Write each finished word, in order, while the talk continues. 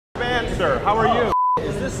sir. How are you?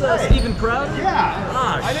 Is this StevenCrowder? Yeah.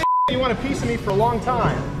 Gosh. I think you want a piece of me for a long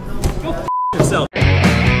time. Go f yourself.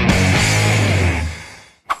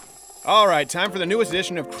 All right, time for the newest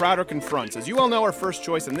edition of Crowder Confronts. As you all know, our first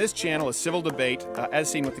choice on this channel is civil debate, as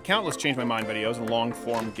seen with the countless Change My Mind videos and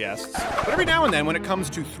long-form guests. But every now and then, when it comes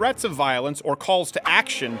to threats of violence or calls to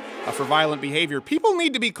action for violent behavior, people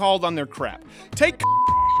need to be called on their crap. Take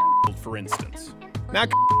for instance. Now,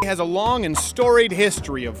 has a long and storied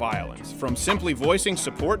history of violence, from simply voicing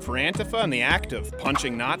support for Antifa and the act of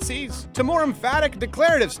punching Nazis, to more emphatic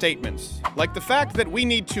declarative statements, like the fact that we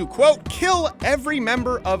need to, quote, kill every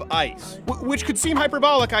member of ICE. Which could seem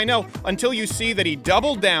hyperbolic, I know, until you see that he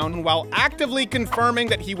doubled down while actively confirming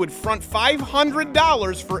that he would front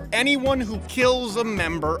 $500 for anyone who kills a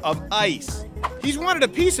member of ICE. He's wanted a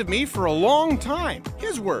piece of me for a long time,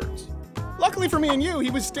 his words. Luckily for me and you, he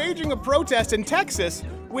was staging a protest in Texas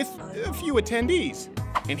with a few attendees.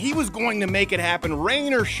 And he was going to make it happen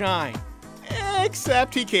rain or shine.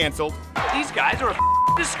 Except he canceled. These guys are a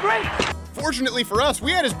disgrace. Fortunately for us, we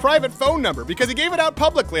had his private phone number because he gave it out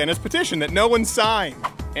publicly on his petition that no one signed.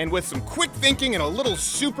 And with some quick thinking and a little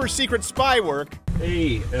super secret spy work.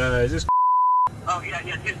 Hey, is this Oh, yeah,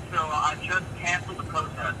 so I just canceled the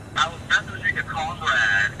protest. I was messaging a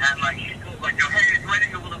comrade, and, like, she told, like, hey, it's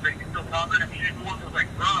raining a little bit, you still coming? And she's the one who was like,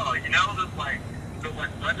 bro, you know, the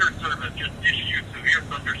weather service just issued severe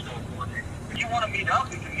thunderstorm warning. If you want to meet up,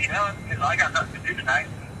 we can meet up, because I got nothing to do tonight.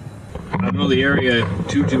 I don't know the area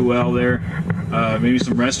too well there. Maybe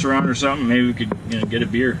some restaurant or something. Maybe we could, get a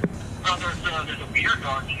beer. Oh, there's a beer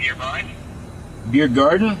garden nearby. Beer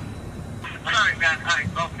garden? Alright, man, alright,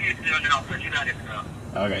 I'll see you soon, and I'll send you that info.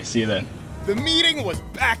 Okay, see you then. The meeting was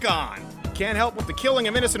back on. Can't help with the killing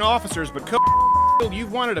of innocent officers, but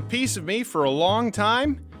you've wanted a piece of me for a long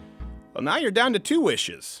time? Well, now you're down to 2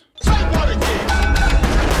 wishes. Say what again?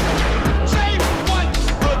 Say once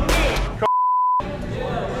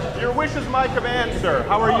again. Your wish is my command, sir.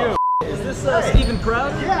 How are you? Is this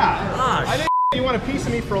StevenCrowder? Yeah. Gosh. I think you want a piece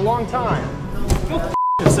of me for a long time. Go f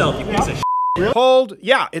yourself, you piece of shit. Hold.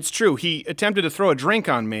 Yeah, it's true. He attempted to throw a drink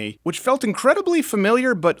on me, which felt incredibly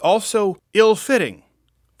familiar but also ill-fitting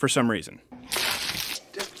for some reason.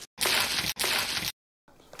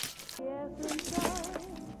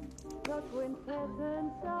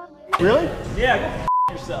 Really? Yeah, go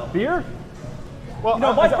f yourself. Beer? Well, You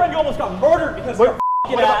know, my friend almost got murdered because of your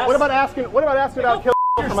f***ing ass. What about asking about killing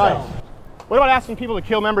people from ICE? What about asking people to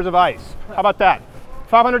kill members of ICE? How about that?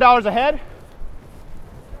 $500 a head?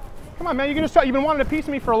 Come on, man, you've been wanting a piece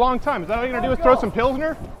of me for a long time. Is that all you're gonna do is throw some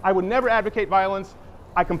Pilsner? I would never advocate violence.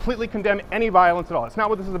 I completely condemn any violence at all. That's not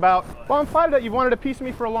what this is about. Well, I'm flattered that you've wanted a piece of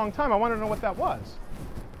me for a long time. I wanted to know what that was.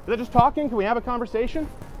 Is that just talking? Can we have a conversation?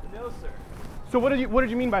 No, sir. So what did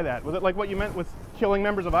you mean by that? Was it like what you meant with killing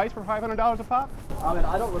members of ICE for $500 a pop? I mean,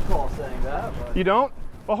 I don't recall saying that, but... You don't?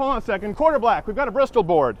 Well, hold on a second. Quarter black, we've got a Bristol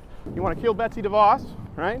board. You want to kill Betsy Devos,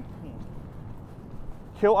 right?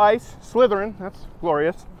 Kill ICE, Slytherin, that's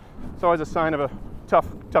glorious. It's always a sign of a tough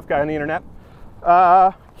guy on the internet.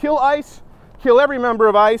 Kill ICE, kill every member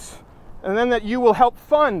of ICE, and then that you will help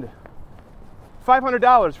fund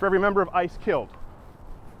 $500 for every member of ICE killed.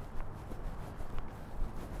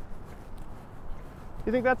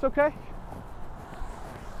 You think that's okay?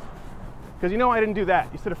 Because you know I didn't do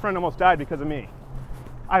that. You said a friend almost died because of me.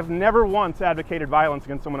 I've never once advocated violence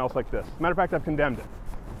against someone else like this. As a matter of fact, I've condemned it.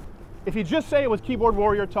 If you just say it was keyboard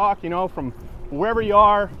warrior talk, from wherever you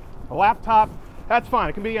are, a laptop, that's fine.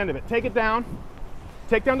 It can be the end of it. Take it down.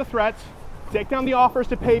 Take down the threats. Take down the offers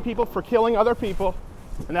to pay people for killing other people,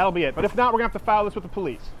 and that'll be it. But if not, we're going to have to file this with the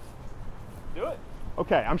police. Do it.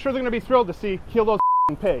 Okay, I'm sure they're going to be thrilled to see kill those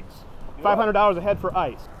pigs. $500 a head for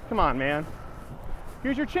ICE. Come on, man.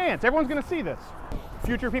 Here's your chance. Everyone's going to see this.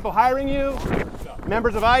 Future people hiring you,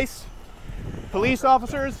 members of ICE, police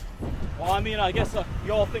officers. Well, I mean, I guess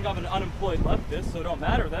you all think I'm an unemployed leftist, so it don't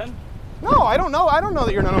matter then. No, I don't know. I don't know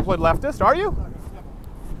that you're an unemployed leftist, are you?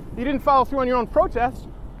 You didn't follow through on your own protest.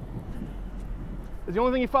 Is the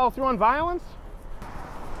only thing you follow through on violence?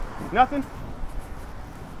 Nothing?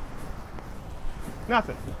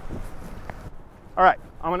 Nothing. All right,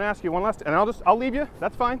 I'm going to ask you one last, and I'll leave you.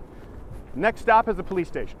 That's fine. Next stop is the police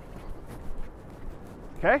station.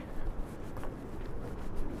 Okay?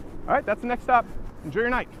 All right, that's the next stop. Enjoy your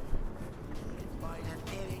night.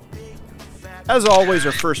 As always,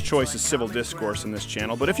 our first choice is civil discourse in this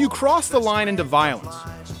channel, but if you cross the line into violence,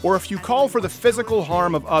 or if you call for the physical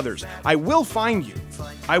harm of others, I will find you,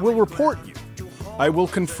 I will report you, I will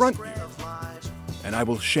confront you, and I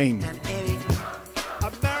will shame you.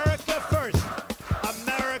 America first.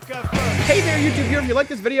 America first. Hey there, YouTube viewer. If you like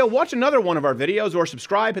this video, watch another one of our videos or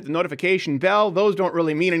subscribe, hit the notification bell. Those don't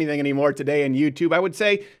really mean anything anymore today in YouTube. I would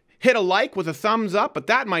say hit a like with a thumbs up, but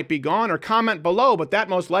that might be gone, or comment below, but that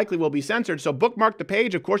most likely will be censored. So bookmark the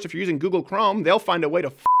page. Of course, if you're using Google Chrome, they'll find a way to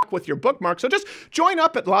fuck with your bookmark. So just join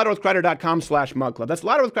up at louderwithcrowder.com/mugclub. That's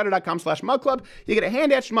louderwithcrowder.com/mugclub. You get a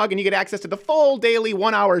hand-etched mug and you get access to the full daily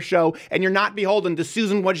 1-hour show, and you're not beholden to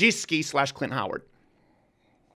Susan Wojcicki /Clint Howard.